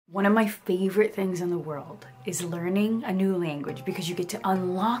One of my favorite things in the world is learning a new language because you get to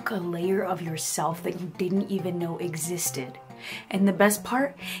unlock a layer of yourself that you didn't even know existed. And the best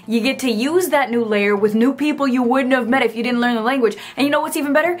part, you get to use that new layer with new people you wouldn't have met if you didn't learn the language. And you know what's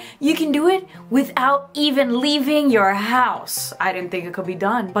even better? You can do it without even leaving your house. I didn't think it could be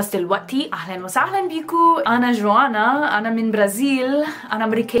done. بس دلوقتي أهلا وسهلا بيكو. أنا جوانا. أنا من برازيل. أنا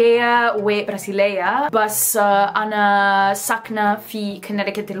أمريكية وبرازيلية. بس أنا ساكنة في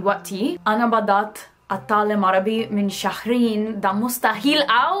كونتيكت دلوقتي. أنا بدأت أتعلم عربي من شهرين. ده مستحيل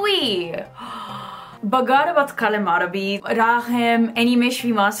قوي. بجرب أتكلم عربي رغم إني مش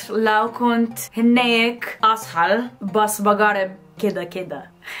في مصر. لو كنت هناك أسهل بس بجرب كده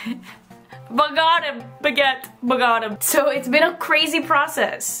بجرب. So it's been a crazy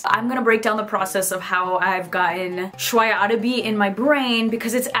process. I'm gonna break down the process of how I've gotten شوية عربي in my brain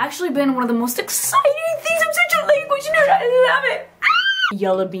because it's actually been one of the most exciting things. I'm such a language nerd. I love it.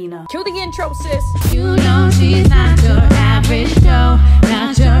 Yalla beena. Cue the intro, sis. You know she's not your average Joe,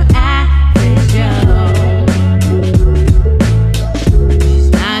 not your average Joe. She's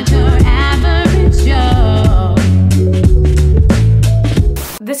not your average Joe.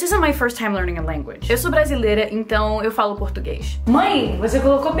 This isn't my first time learning a language. Eu sou brasileira, então eu falo português. Mãe, você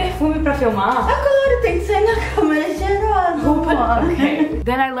colocou perfume pra filmar? Agora tem que sair na câmera cheirosa. Okay.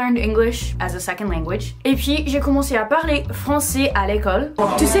 Then I learned English as a second language. Et puis j'ai commencé à parler français à l'école.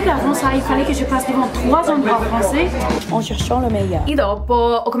 Tu sais qu'avant ça, il fallait que je passe devant 3 endroits français en cherchant le meilleur. E dopo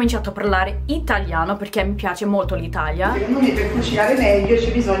ho cominciato a parlare italiano perché mi piace molto l'Italia. Secondo me per cucinare meglio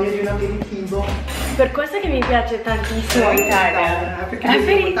c'è bisogno di un aperitivo. Per questo che mi piace tantissimo l'Italia.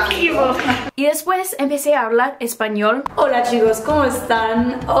 Aperitivo. Y después empecé a hablar español. Hola chicos, ¿cómo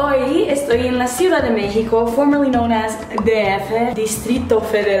están? Hoy estoy en la Ciudad de México, formerly known as DF, Distrito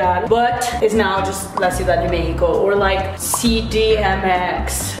Federal, but it's now just la Ciudad de México, or like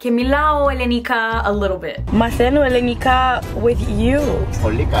CDMX. Que mi lao helenica a little bit. Maceno helenica with you.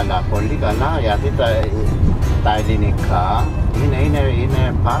 Pollicala, ya ta helenica.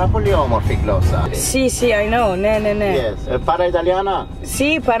 In parapoliomorphic glossa. Sì, I know, ne. Yes, para italiana?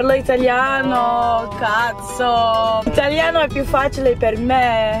 Sì, parlo italiano, cazzo. Italiano è più facile per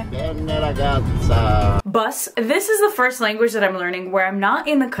me. Bene ragazza. Bus, this is the first language that I'm learning where I'm not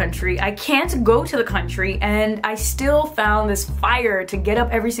in the country, I can't go to the country, and I still found this fire to get up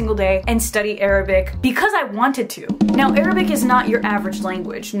every single day and study Arabic because I wanted to. Now, Arabic is not your average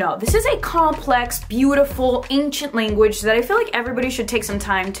language. No, this is a complex, beautiful, ancient language that I feel like everybody should take some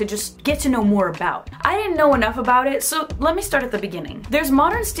time to just get to know more about. I didn't know enough about it, so let me start at the beginning. There's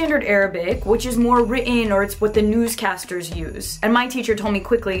modern standard Arabic, which is more written, or it's what the newscasters use. And my teacher told me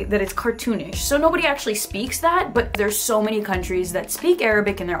quickly that it's cartoonish, so nobody actually speaks that, but there's so many countries that speak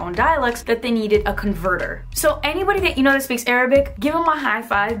Arabic in their own dialects that they needed a converter. So anybody that you know that speaks Arabic, give them a high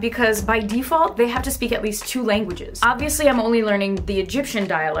five because by default, they have to speak at least 2 languages. Obviously, I'm only learning the Egyptian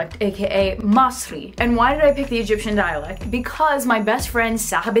dialect, aka Masri. And why did I pick the Egyptian dialect? Because my best friend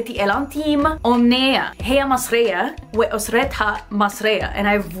صاحبتي الانتيم أمنية هي مصرية وأسرتها مصرية, and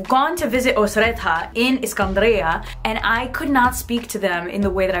I've gone to visit أسرتها in Iskandariya and I could not speak to them in the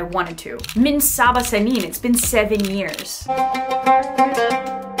way that I wanted to. من 7 سنين, it's been 7 years.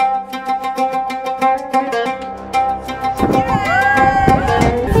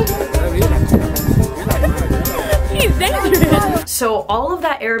 So all of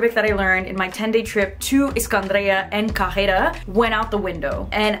that Arabic that I learned in my 10-day trip to Iskandariya and Kahira went out the window.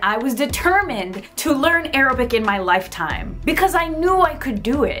 And I was determined to learn Arabic in my lifetime because I knew I could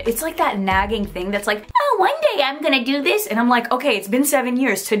do it. It's like that nagging thing that's like, oh, one day I'm gonna do this. And I'm like, okay, it's been 7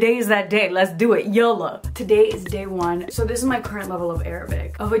 years. Today is that day. Let's do it. Yalla. Today is day 1. So this is my current level of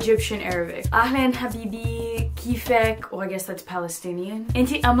Arabic, of Egyptian Arabic. Ahlan habibi, kifek, oh, I guess that's Palestinian.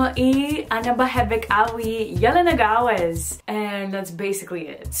 Inti amai, ana bahabek awi, yalla nagawaz. And that's basically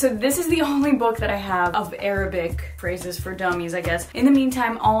it. So this is the only book that I have of Arabic phrases for dummies, I guess. In the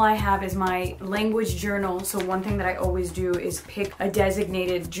meantime, all I have is my language journal. So one thing that I always do is pick a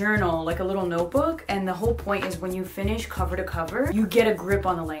designated journal, like a little notebook. And the whole point is when you finish cover to cover, you get a grip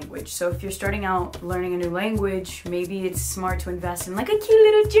on the language. So if you're starting out learning a new language, maybe it's smart to invest in like a cute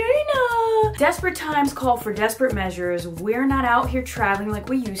little journal. Desperate times call for desperate measures. We're not out here traveling like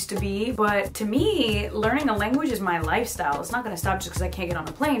we used to be, but to me, learning a language is my lifestyle. It's not gonna stop just because I can't get on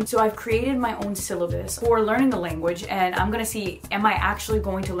a plane. So I've created my own syllabus for learning the language, and I'm gonna see, am I actually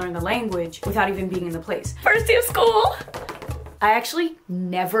going to learn the language without even being in the place? First day of school! I actually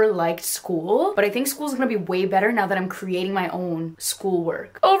never liked school, but I think school's gonna be way better now that I'm creating my own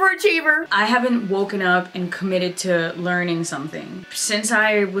schoolwork. Overachiever! I haven't woken up and committed to learning something since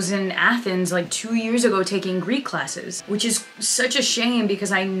I was in Athens like 2 years ago taking Greek classes, which is such a shame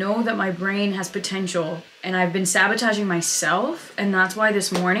because I know that my brain has potential and I've been sabotaging myself, and that's why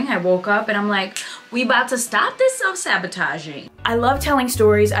this morning I woke up and I'm like, we about to stop this self-sabotaging. I love telling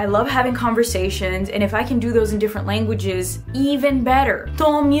stories, I love having conversations, and if I can do those in different languages, even better.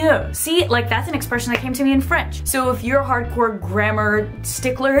 Tant mieux. See, like that's an expression that came to me in French. So if you're a hardcore grammar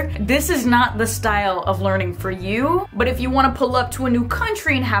stickler, this is not the style of learning for you. But if you want to pull up to a new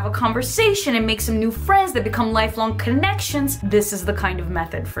country and have a conversation and make some new friends that become lifelong connections, this is the kind of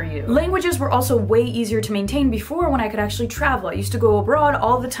method for you. Languages were also way easier to maintain before when I could actually travel. I used to go abroad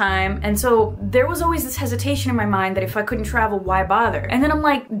all the time, and so there was always this hesitation in my mind that if I couldn't travel, why bother? And then I'm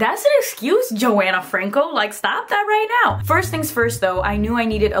like, that's an excuse, Joanna Franco, like stop that right now. First things first though, I knew I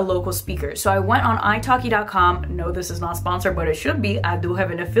needed a local speaker, so I went on italki.com. No, this is not sponsored, but it should be. I do have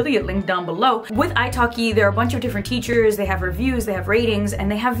an affiliate link down below. With italki, there are a bunch of different teachers, they have reviews, they have ratings,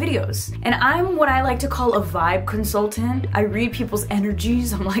 and they have videos. And I'm what I like to call a vibe consultant. I read people's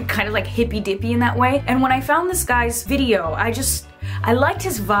energies, I'm like kind of like hippy dippy in that way. And when I found this guy's video, I liked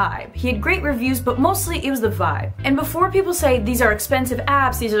his vibe. He had great reviews, but mostly it was the vibe. And before people say these are expensive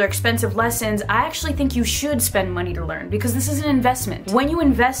apps, these are expensive lessons, I actually think you should spend money to learn because this is an investment. When you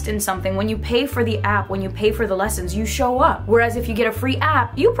invest in something, when you pay for the app, when you pay for the lessons, you show up. Whereas if you get a free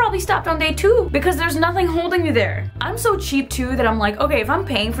app, you probably stopped on day 2 because there's nothing holding you there. I'm so cheap too that I'm like, okay, if I'm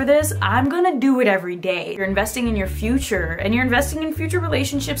paying for this, I'm gonna do it every day. You're investing in your future and you're investing in future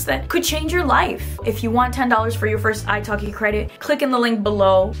relationships that could change your life. If you want $10 for your first italki credit, click in the link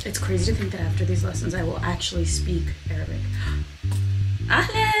below. It's crazy to think that after these lessons I will actually speak Arabic.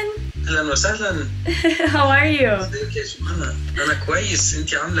 Ahlan! اهلا وسهلا. How are you? ازيك يا جماعة؟ أنا كويس،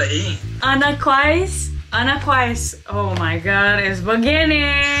 أنتِ عاملة إيه؟ أنا كويس. Oh my god, it's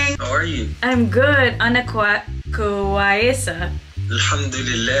beginning. How are you? I'm good. أنا كويسة. الحمد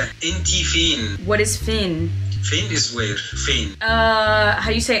لله. أنتِ فين؟ What is fin? Fin is where? Fin. How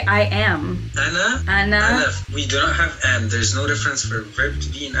you say I am? Ana. We do not have am. There's no reference for verb to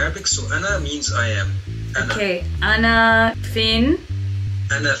be in Arabic, so ana means I am. Ana. Okay. Ana fin.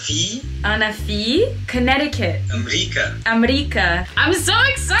 Ana fi. Connecticut. America. I'm so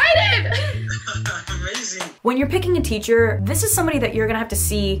excited! Amazing. When you're picking a teacher, this is somebody that you're gonna have to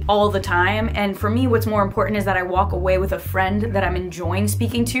see all the time, and for me what's more important is that I walk away with a friend that I'm enjoying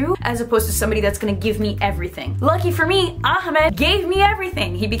speaking to, as opposed to somebody that's gonna give me everything. Lucky for me, Ahmed gave me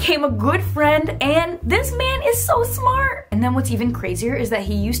everything. He became a good friend, and this man is so smart. And then what's even crazier is that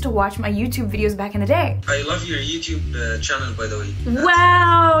he used to watch my YouTube videos back in the day. I love your YouTube channel, by the way.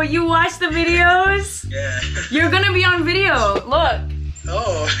 Wow, you watch the videos? Yeah. You're gonna be on video, look.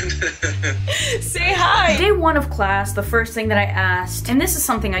 Oh. Say hi. Day 1 of class, the first thing that I asked, and this is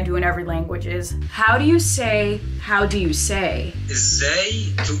something I do in every language, is how do you say?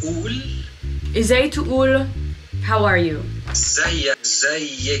 إزاي تقول how are you?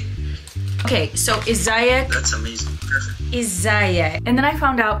 زيك. Okay, so إزيك. That's amazing. Perfect. إزيك. And then I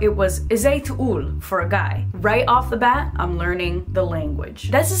found out it was إزاي تقول for a guy. Right off the bat, I'm learning the language.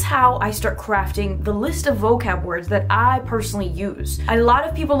 This is how I start crafting the list of vocab words that I personally use. A lot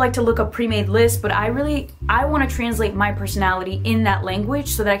of people like to look up pre-made lists, but I want to translate my personality in that language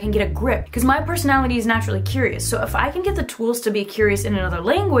so that I can get a grip. Because my personality is naturally curious. So if I can get the tools to be curious in another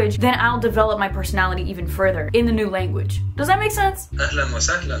language, then I'll develop my personality even further in the new language. Does that make sense? أهلا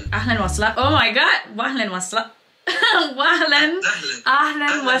وسهلا. أهلا وسهلا. Oh my god. وأهلا وسهلا.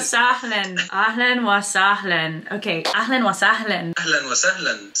 أهلا وسهلا. Okay, أهلا وسهلا. أهلا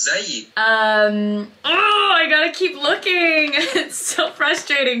وسهلا. زيك. Oh, I gotta keep looking. It's so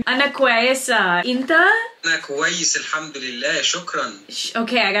frustrating. أنا كويسة. أنت؟ أنا كويس الحمد لله شكرا.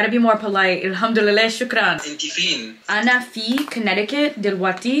 Okay, I gotta be more polite. الحمد لله شكرا. أنت فين؟ أنا في Connecticut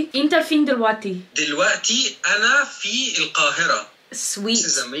دلوقتي. أنت فين دلوقتي؟ دلوقتي أنا في القاهرة. Sweet. This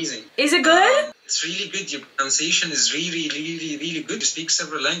is amazing. Is it good? It's really good. Your pronunciation is really good. You speak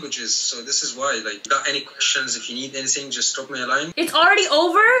several languages, so this is why. Like, got any questions? If you need anything, just drop me a line. It's already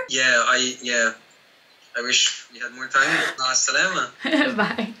over? Yeah. I wish we had more time. Salama.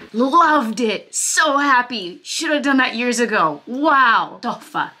 Bye. Loved it. So happy. Should have done that years ago. Wow.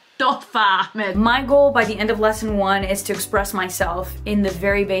 تحفة. Tofa, Ahmed. My goal by the end of lesson 1 is to express myself in the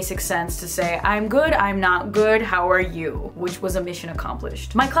very basic sense, to say, I'm good, I'm not good, how are you? Which was a mission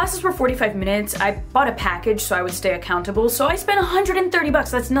accomplished. My classes were 45 minutes. I bought a package so I would stay accountable. So I spent 130 bucks.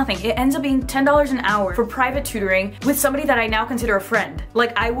 That's nothing. It ends up being $10 an hour for private tutoring with somebody that I now consider a friend.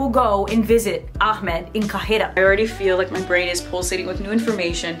 Like, I will go and visit Ahmed in Kahira. I already feel like my brain is pulsating with new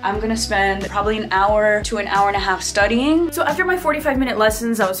information. I'm gonna spend probably an hour to an hour and a half studying. So after my 45-minute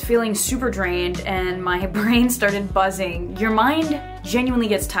lessons, I was feeling super drained and my brain started buzzing. Your mind genuinely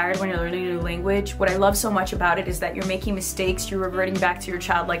gets tired when you're learning a new language. What I love so much about it is that you're making mistakes, you're reverting back to your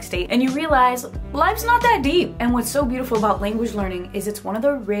childlike state, and you realize life's not that deep. And what's so beautiful about language learning is it's one of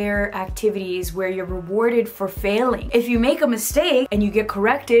the rare activities where you're rewarded for failing. If you make a mistake and you get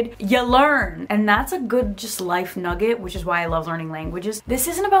corrected, you learn. And that's a good just life nugget, which is why I love learning languages. This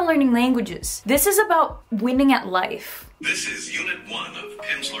isn't about learning languages. This is about winning at life. This is Unit 1 of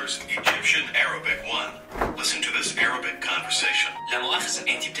Pimsleur's Egyptian Arabic 1. Listen to this Arabic conversation. لا مؤاخذة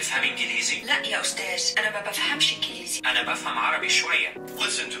أنت بتفهمي إنجليزي؟ لا يا أستاذ أنا ما بفهمش إنجليزي. أنا بفهم عربي شوية.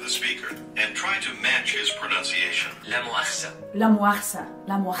 Listen to the speaker and try to match his pronunciation. لا مؤاخذة. لا مؤاخذة.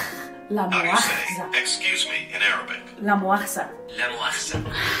 لا How do you say, مؤاخذة. excuse me, in Arabic? لا مؤاخذة. لا مؤاخذة.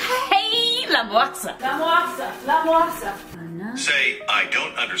 Hey, لا مؤاخذة. لا مؤاخذة. لا مؤاخذة. Say, I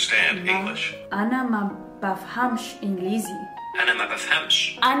don't understand English. أنا ما بفهمش إنجليزي. أنا ما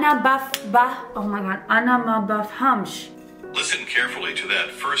بفهمش. Oh my god. أنا ما بفهمش. Listen carefully to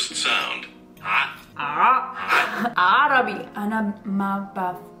that first sound. عربي. أنا ما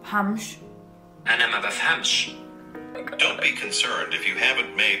بفهمش. أنا ما بفهمش. Don't be concerned if you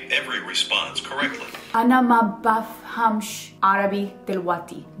haven't made every response correctly. أنا ما بفهمش عربي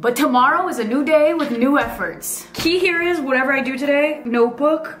دلوقتي. But tomorrow is a new day with new efforts. Key here is whatever I do today,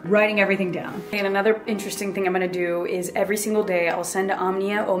 notebook, writing everything down. And another interesting thing I'm gonna do is every single day I'll send to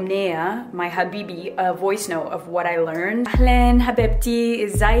Omnia, my habibi, a voice note of what I learned. أهلا حبيبتي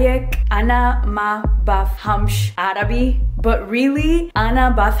إزيك أنا ما بفهمش عربي. But really أنا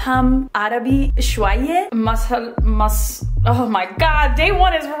بفهم عربي شوية. Oh my god, day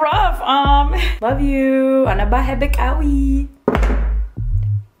 1 is rough. Love you. أنا بحبك قوي.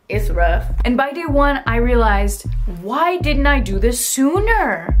 It's rough. And by day 1, I realized, why didn't I do this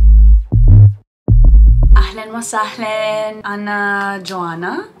sooner? أهلا وسهلا. أنا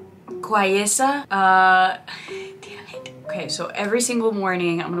جوانا. كويسة. Okay, so every single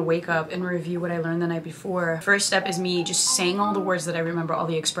morning I'm gonna wake up and review what I learned the night before. First step is me just saying all the words that I remember, all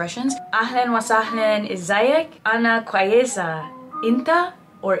the expressions. أهلا وسهلا إزيك أنا كويسة أنت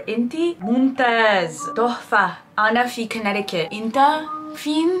or إنتي ممتاز تحفة أنا في Connecticut أنت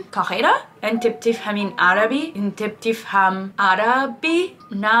فين القاهرة أنت بتفهمين عربي أنت بتفهم عربي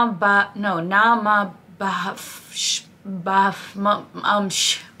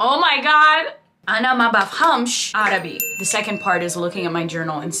Oh my god. أنا ما بفهمش عربي. The second part is looking at my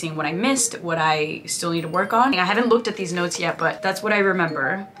journal and seeing what I missed, what I still need to work on. I haven't looked at these notes yet, but that's what I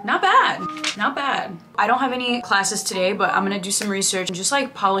remember. Not bad, not bad. I don't have any classes today, but I'm gonna do some research and just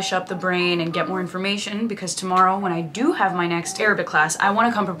like polish up the brain and get more information, because tomorrow when I do have my next Arabic class, I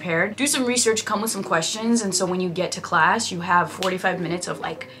wanna come prepared, do some research, come with some questions, and so when you get to class, you have 45 minutes of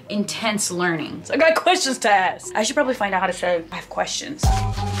like intense learning. So I got questions to ask. I should probably find out how to say I have questions.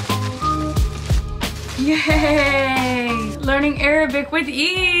 Yay! Learning Arabic with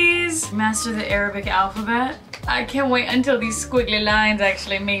ease! Master the Arabic alphabet. I can't wait until these squiggly lines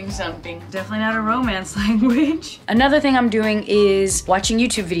actually mean something. Definitely not a romance language. Another thing I'm doing is watching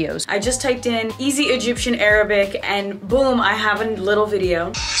YouTube videos. I just typed in easy Egyptian Arabic and boom, I have a little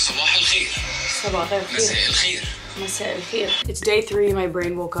video. صباح الخير. صباح الخير. مساء الخير. It's day 3, my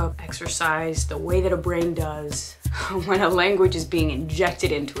brain woke up, exercised the way that a brain does when a language is being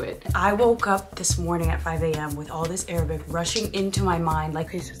injected into it. I woke up this morning at 5 a.m. with all this Arabic rushing into my mind like,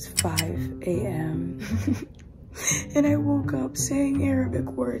 okay, so it's 5 a.m. And I woke up saying Arabic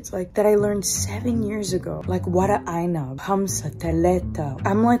words like that I learned 7 years ago. Like wara aina, hamsa, taleta.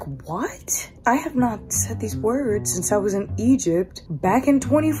 I'm like, what? I have not said these words since I was in Egypt back in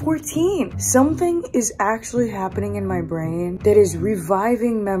 2014. Something is actually happening in my brain that is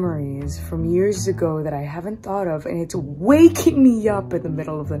reviving memories from years ago that I haven't thought of, and it's waking me up in the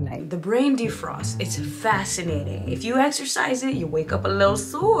middle of the night. The brain defrost, it's fascinating. If you exercise it, you wake up a little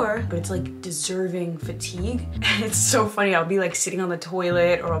sore, but it's like deserving fatigue. It's so funny. I'll be like sitting on the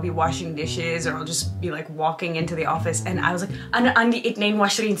toilet, or I'll be washing dishes, or I'll just be like walking into the office, and I was like, Ana andi itnain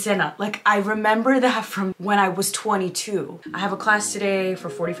washrin sena. Like I remember that from when I was 22. I have a class today for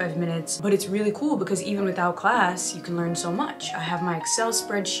 45 minutes, but it's really cool because even without class, you can learn so much. I have my Excel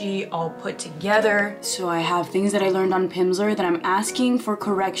spreadsheet all put together. So I have things that I learned on Pimsleur that I'm asking for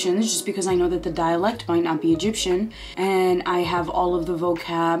corrections just because I know that the dialect might not be Egyptian. And I have all of the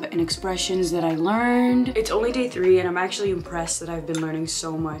vocab and expressions that I learned. It's only day 3 and I'm actually impressed that I've been learning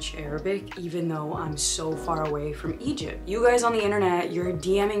so much Arabic even though I'm so far away from Egypt. You guys on the internet, you're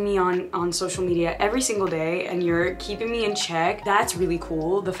DMing me on social media every single day and you're keeping me in check. That's really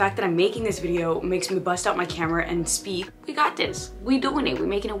cool. The fact that I'm making this video makes me bust out my camera and speak. We got this. We doing it. We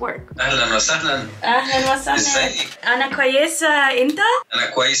making it work. أهلا وسهلا. أهلا وسهلا. إزيك؟ أنا كويسة. أنت? أنا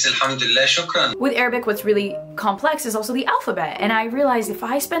كويس الحمد لله شكرا. With Arabic, what's really complex is also the alphabet. And I realized if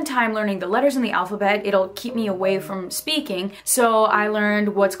I spend time learning the letters in the alphabet, it'll keep me away from speaking. So I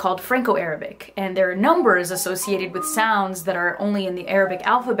learned what's called Franco Arabic. And there are numbers associated with sounds that are only in the Arabic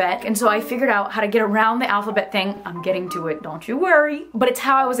alphabet. And so I figured out how to get around the alphabet thing. I'm getting to it, don't you worry. But it's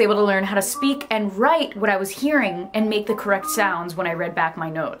how I was able to learn how to speak and write what I was hearing and make the correct sounds when I read back my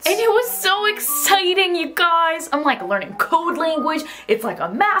notes. And it was so exciting, you guys. I'm like learning code language. It's like a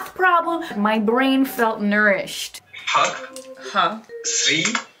math problem. My brain felt nourished. Ha. 3,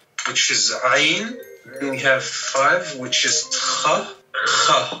 which is Ain. Then we have 5, which is Kha.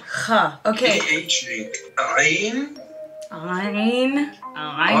 Okay. H-A. Ain. Ain.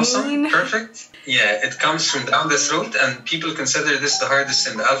 Awesome. Perfect. Yeah, it comes from down the throat and people consider this the hardest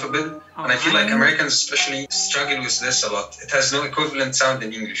in the alphabet. And I feel like Americans especially struggle with this a lot. It has no equivalent sound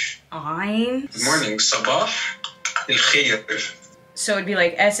in English. Ain. Good morning. Sabah al-Khair. So it'd be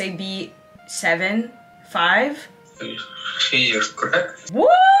like SAB 7, 5. Al-Khair, correct? Woo!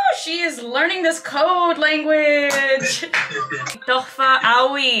 She is learning this code language. Tohfa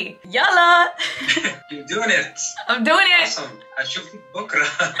awi. Yalla. You're doing it. I'm doing it. Awesome. أشوفك بكرة.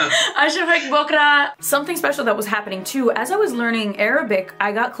 أشوفك بكرة. Something special that was happening too, as I was learning Arabic,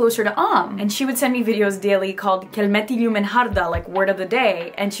 I got closer to and she would send me videos daily called كلمتي اليوم النهاردة, like word of the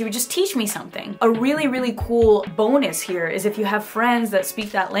day, and she would just teach me something. A really cool bonus here is if you have friends that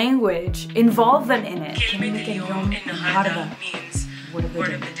speak that language, involve them in it. كلمة اليوم النهاردة means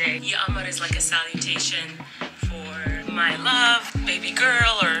word of the day. Ya Amar is like a salutation for my love, baby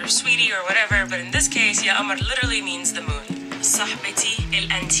girl, or sweetie, or whatever, but in this case, Ya Amar literally means the moon. صاحبتي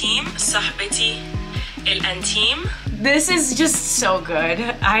الأنتيم. صاحبتي الأنتيم. This is just so good.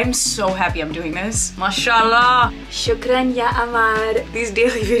 I'm so happy I'm doing this. MashaAllah. Shukran ya Amar. These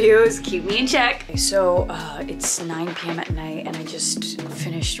daily videos keep me in check. So it's 9 p.m. at night and I just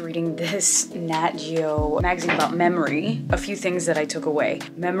finished reading this Nat Geo magazine about memory. A few things that I took away.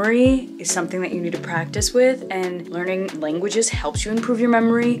 Memory is something that you need to practice with, and learning languages helps you improve your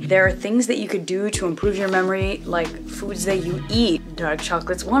memory. There are things that you could do to improve your memory, like foods that you eat. Dark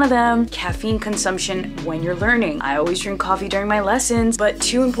chocolate's one of them. Caffeine consumption when you're learning. I always drink coffee during my lessons, but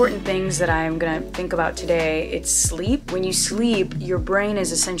 2 important things that I'm gonna think about today. It's sleep. When you sleep, your brain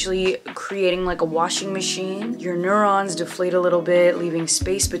is essentially creating like a washing machine. Your neurons deflate a little bit, leaving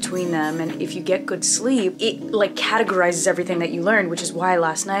space between them, and if you get good sleep, it like categorizes everything that you learned, which is why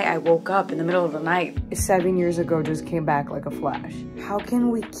last night I woke up in the middle of the night. 7 years ago just came back like a flash. How can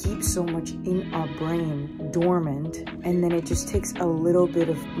we keep so much in our brain dormant, and then it just takes a little bit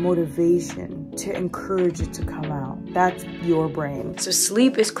of motivation to encourage it to come out? That's your brain. So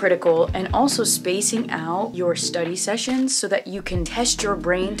sleep is critical, and also spacing out your study sessions so that you can test your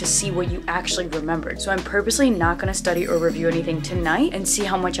brain to see what you actually remembered. So I'm purposely not gonna study or review anything tonight and see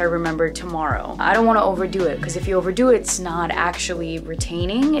how much I remember tomorrow. I don't wanna overdo it, because if you overdo it, it's not actually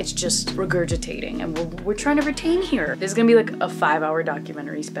retaining, it's just regurgitating, and we're trying to retain here. This is gonna be like a 5-hour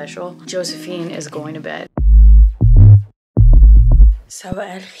documentary special. Josephine is going to bed. Sabah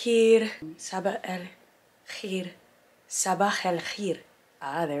al-khir, Sabah al-khir, Sabah al-khir.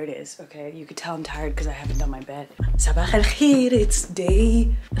 Ah, there it is. Okay, you could tell I'm tired because I haven't done my bed. Sabah al-khir, it's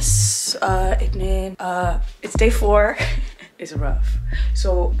day, it's day 4. It's rough.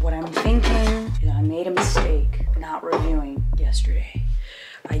 So what I'm thinking is I made a mistake not reviewing yesterday.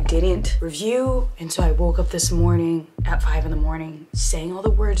 I didn't review, and so I woke up this morning at 5 in the morning saying all the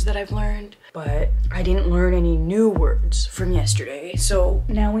words that I've learned, but I didn't learn any new words from yesterday. So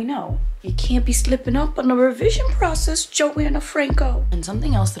now we know. You can't be slipping up on the revision process, Joanna Franco. And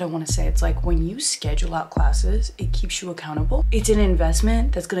something else that I want to say, it's like when you schedule out classes, it keeps you accountable. It's an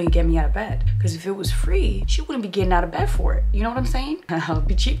investment that's gonna get me out of bed. Because if it was free, she wouldn't be getting out of bed for it. You know what I'm saying? I'll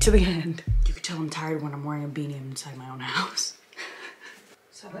be cheap to the end. You can tell I'm tired when I'm wearing a beanie inside my own house.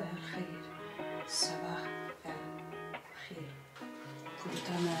 Sabah al-khir, Sabah al-khir. كل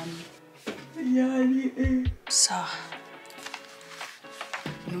تمام يعني ايه صح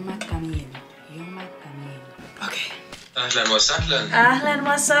يومك جميل. يومك جميل. Okay. أهلا وسهلا.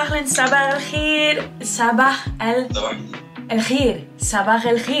 أهلا وسهلا. صباح الخير. صباح الخير. صباح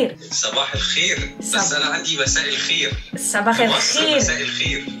الخير. صباح الخير. بس أنا عندي مساء الخير. صباح الخير. مساء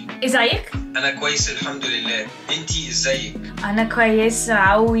الخير. ازيك؟ أنا كويس الحمد لله. أنتي ازيك؟ أنا كويسة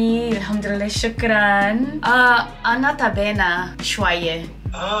أوي الحمد لله شكرا. أنا تعبانة شوية.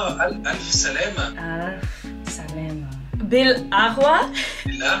 ألف سلامة. ألف سلامة. بالقهوة؟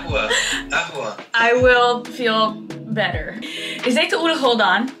 بالقهوة. قهوة. I will feel better. ازاي تقول hold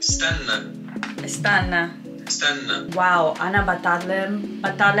on؟ استنى. واو أنا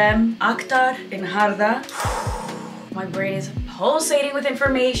بتعلم أكتر النهاردة. My brain is pulsating with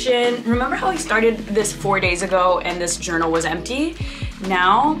information. Remember how I started this 4 days ago and this journal was empty?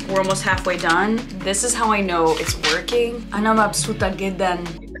 Now we're almost halfway done. This is how I know it's working. أنا مبسوطة جدا.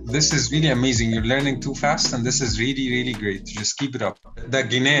 This is really amazing. You're learning too fast and this is really, really great. Just keep it up.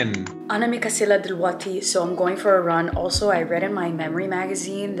 دجنان. أنا مكسلة دلوقتي, so I'm going for a run. Also, I read in my memory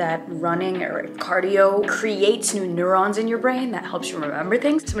magazine that running or cardio creates new neurons in your brain that helps you remember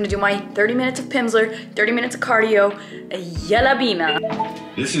things. So I'm gonna do my 30 minutes of Pimsleur, 30 minutes of cardio, yalla beena.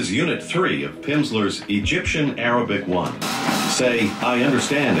 This is Unit 3 of Pimsleur's Egyptian Arabic 1. Say, I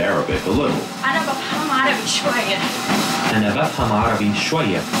understand Arabic a little. أنا بفهم عربي شوية. أنا بفهم عربي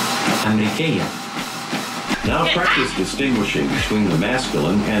شوية. أمريكية. Now practice distinguishing between the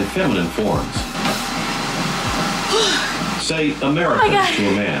masculine and feminine forms. Say American to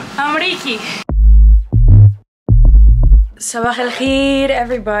a man. أمريكي. صباح الخير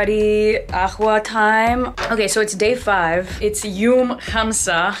everybody. قهوة time. Okay, so it's day 5. It's يوم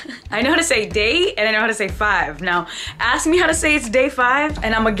 5. I know how to say day and I know how to say 5. Now, ask me how to say it's day 5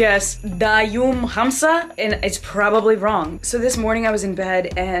 and I'm gonna guess دا يوم 5 and it's probably wrong. So this morning I was in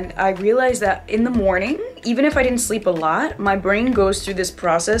bed and I realized that in the morning, even if I didn't sleep a lot, my brain goes through this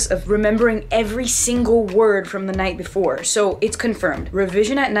process of remembering every single word from the night before. So it's confirmed.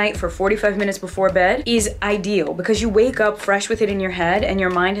 Revision at night for 45 minutes before bed is ideal because you wake up fresh with it in your head and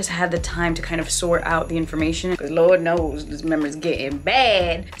your mind has had the time to kind of sort out the information because Lord knows this memory's getting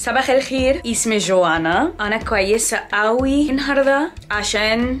bad. صباح الخير. اسمي جوانا. أنا كويسة أوي النهاردة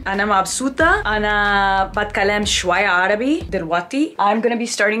عشان أنا مبسوطة. أنا بتكلم شوية عربي دلوقتي. I'm gonna be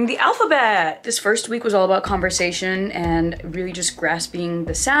starting the alphabet. This first week was all about conversation and really just grasping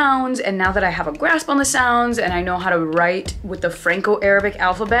the sounds, and now that I have a grasp on the sounds and I know how to write with the Franco Arabic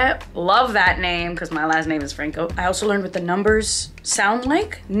alphabet, love that name because my last name is Franco. I also learned what the numbers sound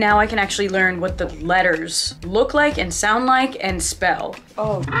like. Now I can actually learn what the letters look like and sound like and spell.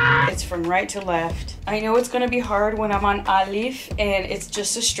 Oh, it's from right to left. I know it's gonna be hard when I'm on Alif and it's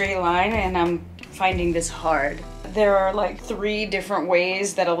just a straight line and I'm finding this hard. There are like 3 different ways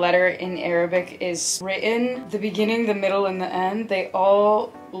that a letter in Arabic is written. The beginning, the middle, and the end. They all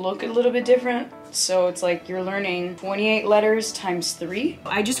look a little bit different. So it's like you're learning 28 letters times 3.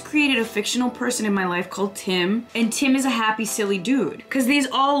 I just created a fictional person in my life called Tim. And Tim is a happy, silly dude. Because these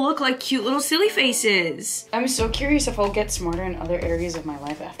all look like cute little silly faces. I'm so curious if I'll get smarter in other areas of my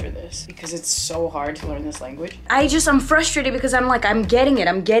life after this. Because it's so hard to learn this language. I'm frustrated because I'm like, I'm getting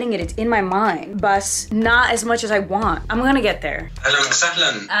it, it's in my mind. But not as much as I want. I'm gonna get there. أهلا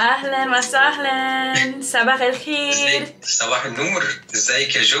وسهلا. أهلا وسهلا. صباح الخير. صباح النور.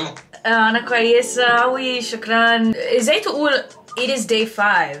 ازيك يا جو؟ أنا كويسة أوي شكرا. إزاي تقول it is day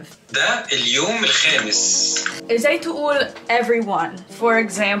 5? ده اليوم الخامس. إزاي تقول everyone? For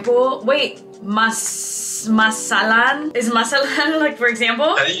example, wait, masalan? Is masalan like for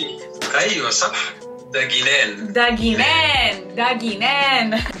example? أيوة صح. دجنان.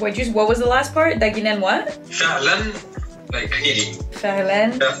 What was the last part? دجنان what? فعلا. Like really.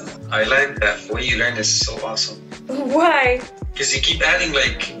 فعلا. I like that. The way you learn is so awesome. Why? Because you keep adding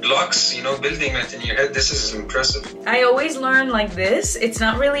like blocks, you know, building it in your head. This is impressive. I always learn like this. It's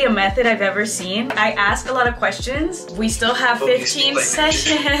not really a method I've ever seen. I ask a lot of questions. We still have 15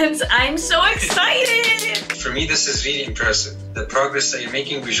 sessions. I'm so excited. For me, this is really impressive. The progress that you're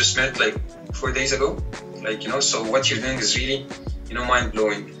making, we just met like 4 days ago. Like, you know, so what you're doing is really, you know,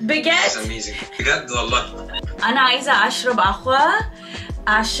 mind-blowing. This is amazing. بجد والله. أنا عايزة أشرب قهوة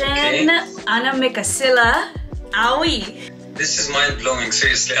عشان أنا مكسلة أوي. This is mind-blowing,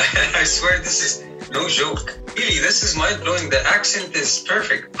 seriously. I swear this is no joke. Really, this is mind-blowing. The accent is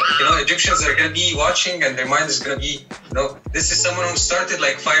perfect. You know, Egyptians are gonna be watching and their mind is gonna be, you know, this is someone who started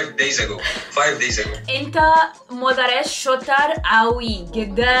like 5 days ago. 5 days ago. أنت مدرس شاطر أوي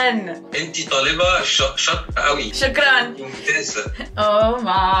جدا. أنت طالبة شاطرة أوي. شكرا. ممتازة. Oh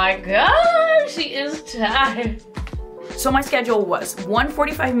my god, she is tired. So my schedule was one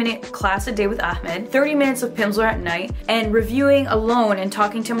 45-minute class a day with Ahmed, 30 minutes of Pimsleur at night, and reviewing alone and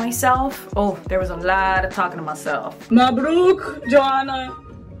talking to myself. Oh, there was a lot of talking to myself. مبروك جوانا.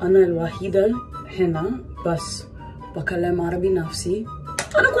 أنا الوحيدة هنا بس بكلم عربي نفسي.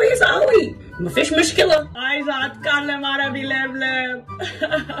 أنا كويس أوي. مفيش مشكلة. عايزة أتكلم عربي لب.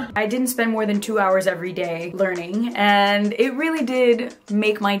 I didn't spend more than 2 hours every day learning, and it really did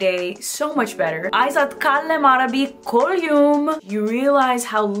make my day so much better. عايزة أتكلم عربي كل يوم. You realize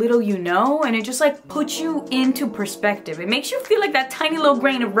how little you know, and it just like puts you into perspective. It makes you feel like that tiny little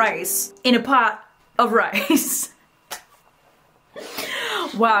grain of rice in a pot of rice.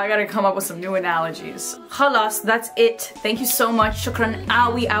 Wow, I gotta come up with some new analogies. Khalas, that's it. Thank you so much. Shukran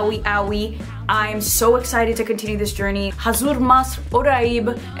awi awi awi. I'm so excited to continue this journey. Hazur Masr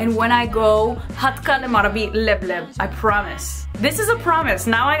Oraib, and when I go, Hatkalem Arabi Leb Leb. I promise. This is a promise.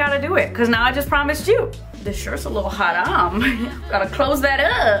 Now I gotta do it, because now I just promised you. This shirt's a little haram. Gotta close that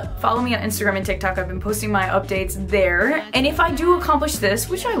up. Follow me on Instagram and TikTok. I've been posting my updates there. And if I do accomplish this,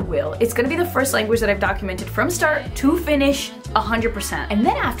 which I will, it's gonna be the first language that I've documented from start to finish 100%. And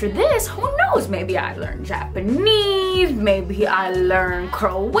then after this, who knows? Maybe I learn Japanese, maybe I learn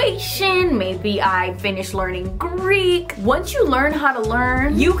Croatian, maybe I finish learning Greek. Once you learn how to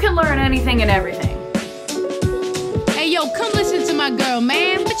learn, you can learn anything and everything. Hey yo, come listen to my girl,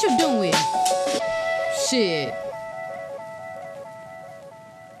 man. What you doing? Shit.